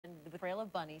trail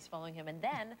of bunnies following him. And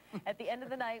then, at the end of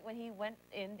the night, when he went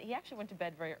in, he actually went to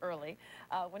bed very early.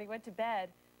 When he went to bed,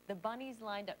 the bunnies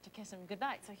lined up to kiss him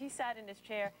goodnight. So he sat in his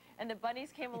chair, and the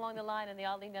bunnies came along the line, and they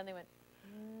all leaned down. They went,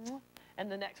 mwah. And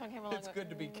the next one came along. It's good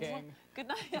to be king. Good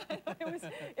night.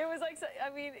 It was like, I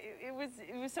mean, it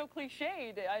was so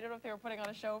cliched. I don't know if they were putting on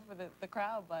a show for the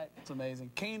crowd, but it's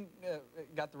amazing. Kane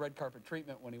got the red carpet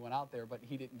treatment when he went out there, but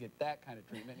he didn't get that kind of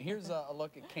treatment. Here's a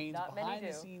look at Kane's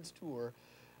behind-the-scenes tour,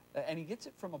 and he gets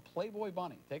it from a Playboy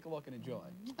bunny. Take a look and enjoy.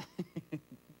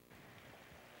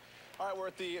 All right, we're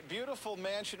at the beautiful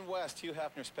Mansion West, Hugh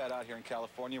Hefner's pet out here in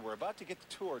California. We're about to get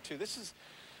the tour, too. This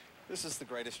is the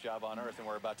greatest job on earth, and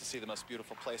we're about to see the most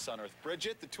beautiful place on earth.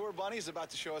 Bridget, the tour bunny, is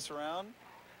about to show us around.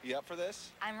 You up for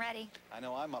this? I'm ready. I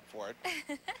know I'm up for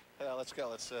it. Let's go.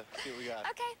 Let's see what we got.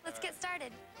 Okay, let's get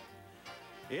started.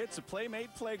 It's a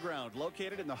Playmate Playground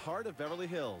located in the heart of Beverly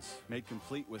Hills, made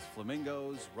complete with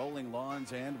flamingos, rolling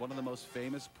lawns, and one of the most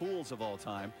famous pools of all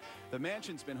time. The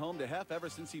mansion's been home to Hef ever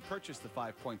since he purchased the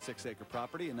 5.6-acre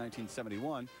property in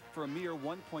 1971 for a mere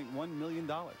 $1.1 million.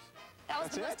 That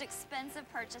was the most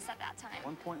expensive purchase at that time.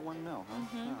 1.1 mil, huh?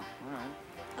 Mm-hmm. Oh, all right.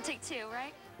 I'll take two,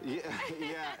 right? Yeah,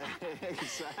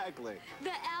 exactly.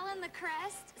 The L in the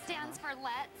crest stands for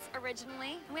Let's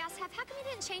originally. We asked Hef, how come you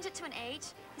didn't change it to an H?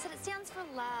 He said it stands for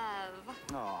love.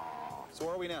 Oh. So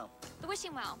where are we now? The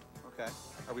wishing well. Okay.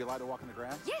 Are we allowed to walk in the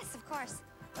grass? Yes, of course.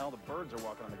 Hell, the birds are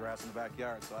walking on the grass in the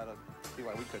backyard, so I don't see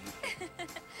why we couldn't.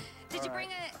 Did you bring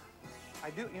a... I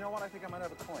do. You know what? I think I might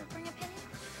have a coin. Bring a penny?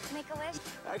 Make a wish?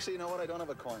 Actually, you know what? I don't have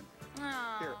a coin.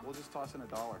 Oh. Here, we'll just toss in $1.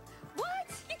 What?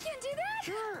 You can't do that?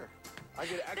 Sure. I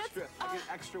get extra. I get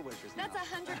extra wishes. That's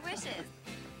 100 wishes.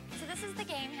 So this is the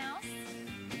game house.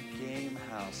 Game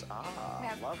house. Ah, we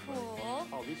have lovely. Pool.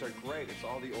 Oh, these are great. It's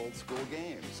all the old school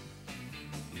games.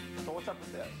 So what's up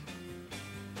with this?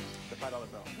 The $5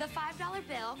 bill. The $5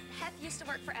 bill. Hef used to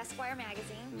work for Esquire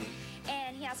magazine,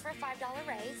 and he asked for a $5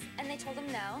 raise, and they told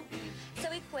him no. So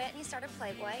he quit and he started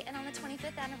Playboy. And on the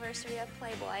 25th anniversary of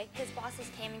Playboy, his bosses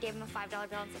came and gave him a $5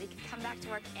 bill and said he could come back to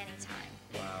work anytime.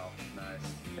 Wow, nice.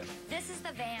 Okay. This is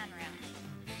the van room.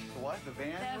 The what? The van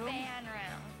room? The van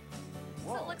room.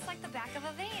 Whoa. So it looks like the back of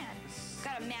a van.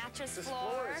 Got a mattress this floor.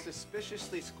 This floor is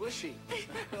suspiciously squishy.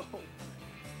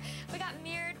 We got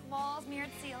mirrored walls,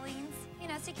 mirrored ceilings, you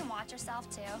know, so you can watch yourself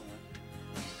too.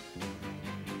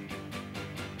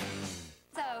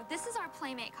 So this is our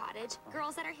Playmate cottage.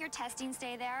 Girls that are here testing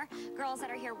stay there. Girls that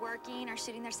are here working or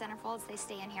shooting their centerfolds, they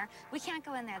stay in here. We can't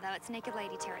go in there though, it's naked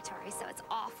lady territory, so it's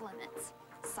off limits.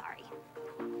 Sorry.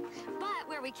 But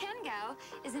where we can go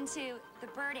is into the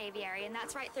bird aviary, and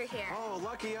that's right through here. Oh,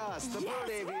 lucky us, the yes. bird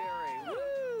aviary.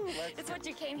 Woo! It's what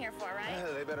you came here for,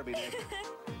 right? They better be naked.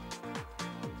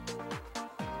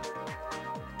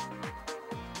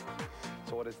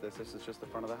 So what is this? This is just the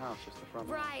front of the house, just the front.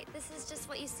 Right. This is just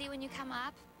what you see when you come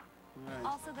up. Right.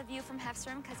 Also the view from Hef's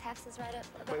room, because Hef's is right up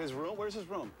above. But his room? Where's his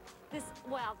room? This,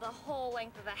 well, the whole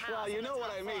length of the house. Well, you know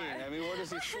what I mean. I mean, where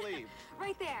does he sleep?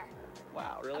 Right there.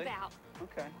 Wow, really? About.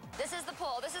 Okay. This is the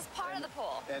pool. This is part of the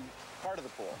pool. And part of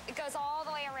the pool? It goes all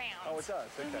the way around. Oh, it does?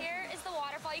 Okay. And here is the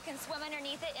waterfall. You can swim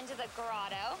underneath it into the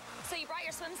grotto. So you brought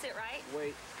your swimsuit, right?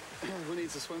 Wait, who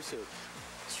needs a swimsuit?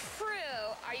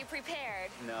 True. Are you prepared?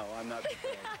 No, I'm not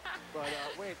prepared. But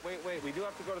wait. We do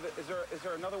have to go to the... Is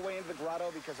there another way into the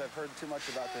grotto? Because I've heard too much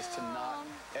about this to not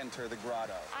enter the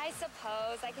grotto. I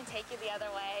suppose I can take you the other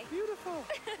way. Beautiful.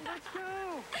 Let's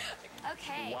go.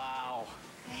 Okay. Wow.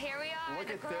 Here we are, Look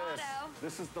the at grotto.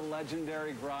 This is the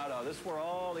legendary grotto. This is where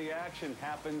all the action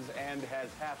happens and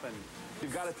has happened.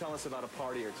 You've got to tell us about a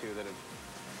party or two that have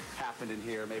happened in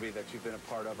here, maybe that you've been a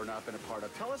part of or not been a part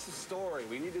of. Tell us a story.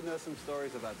 We need to know some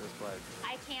stories about this place.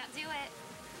 I can't do it.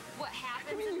 What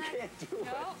happens in the... can't do it?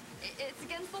 No, it's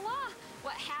against the law.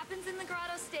 What happens in the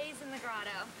grotto stays in the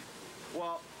grotto.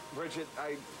 Well, Bridget,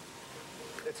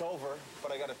 it's over,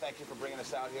 but I got to thank you for bringing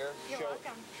us out here. You're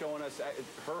welcome. Showing us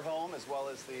her home as well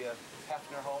as the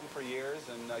Hefner home for years.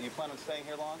 And you plan on staying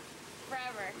here long?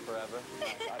 Forever. Forever?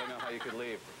 I don't know how you could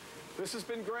leave. This has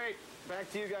been great.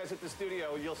 Back to you guys at the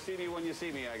studio. You'll see me when you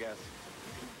see me, I guess.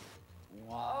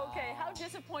 Wow. Okay, how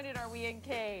disappointed are we in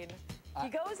Kane? He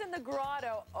goes in the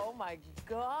grotto. Oh my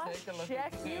gosh, Take a look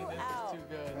check at Kane. you This out. is too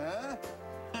good.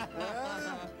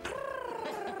 Huh?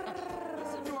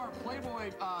 Listen to our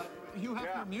Playboy Hugh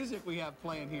Hefner music we have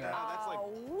playing here. Yeah, that's like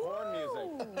porn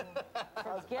music.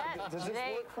 Forget Does this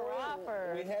Jay work for you?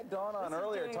 Crawford. We had Dawn on This is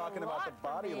earlier doing talking a about the lot for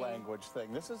body me. language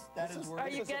thing. This is Are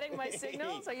you getting my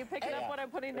signals? Are you picking up what I'm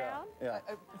putting down? Yeah.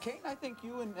 Kane, I think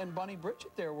you and Bunny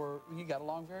Bridget there you got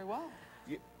along very well.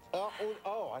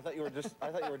 I thought you were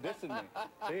dissing me.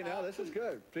 See, now this is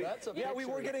good. See? That's a yeah, we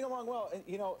picture. were getting along well. And,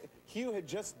 you know, Hugh had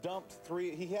just dumped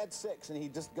 3. He had 6, and he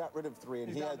just got rid of 3, and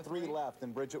He's he down had to 3 3? left,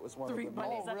 and Bridget was one Three of them.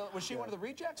 bunnies. Oh, really? Was she one of the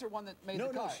rejects or one that made the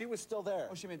cut? No, she was still there.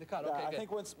 Oh, she made the cut. Yeah, Okay, I good.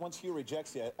 think once Hugh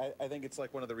rejects you, I think it's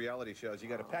like one of the reality shows. You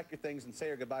got to pack your things and say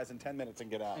your goodbyes in 10 minutes and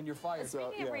get out. And you're fired.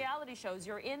 Speaking of reality shows,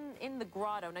 you're in the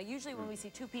grotto. Now, usually when we see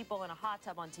 2 people in a hot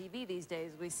tub on TV these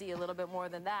days, we see a little bit more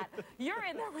than that. You're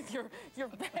in there with your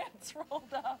pants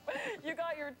rolled up. You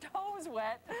got your toes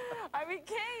wet. I mean,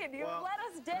 Kane, you let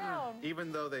us down.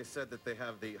 Even though they said that they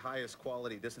have the highest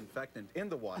quality disinfectant in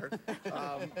the water,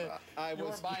 I You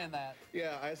weren't buying that.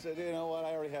 Yeah, I said, you know what,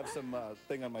 I already have some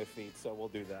thing on my feet, so we'll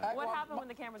do that. What happened when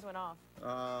the cameras went off?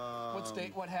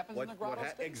 What happens in the grotto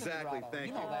stays in the exactly, grotto. thank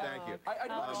You you, know that. thank you.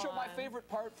 I want to show my favorite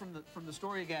part from the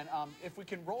story again. If we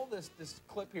can roll this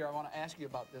clip here, I want to ask you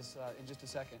about this in just a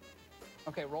second.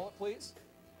 Okay, roll it, please.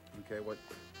 Okay, what?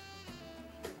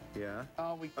 Yeah.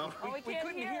 We can't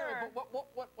couldn't hear hear. it, but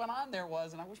what went on there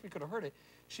was, and I wish we could have heard it,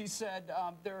 she said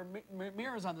there are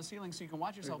mirrors on the ceiling so you can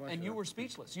watch yourself, and you were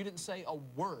speechless. You didn't say a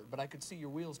word, but I could see your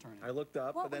wheels turning. I looked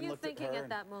up What and were then you looked at thinking her. at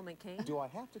that moment, Kane? Do I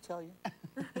have to tell you?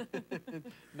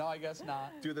 No, I guess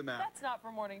not. Do the math. That's not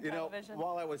for morning television.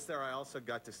 While I was there, I also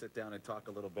got to sit down and talk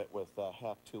a little bit with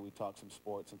Half 2. We talked some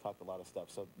sports and talked a lot of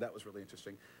stuff, so that was really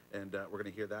interesting, and we're going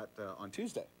to hear that on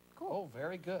Tuesday. Oh,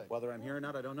 very good. Whether I'm here or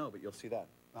not, I don't know, but you'll see that.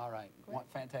 All right.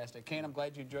 Fantastic. Kane, I'm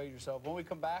glad you enjoyed yourself. When we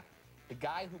come back, the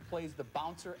guy who plays the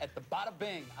bouncer at the Bada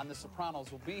Bing on The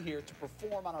Sopranos will be here to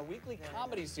perform on our weekly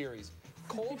comedy series.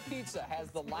 Cold Pizza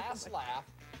has the last laugh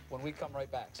when we come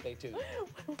right back. Stay tuned.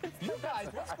 You guys,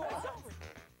 what's going on?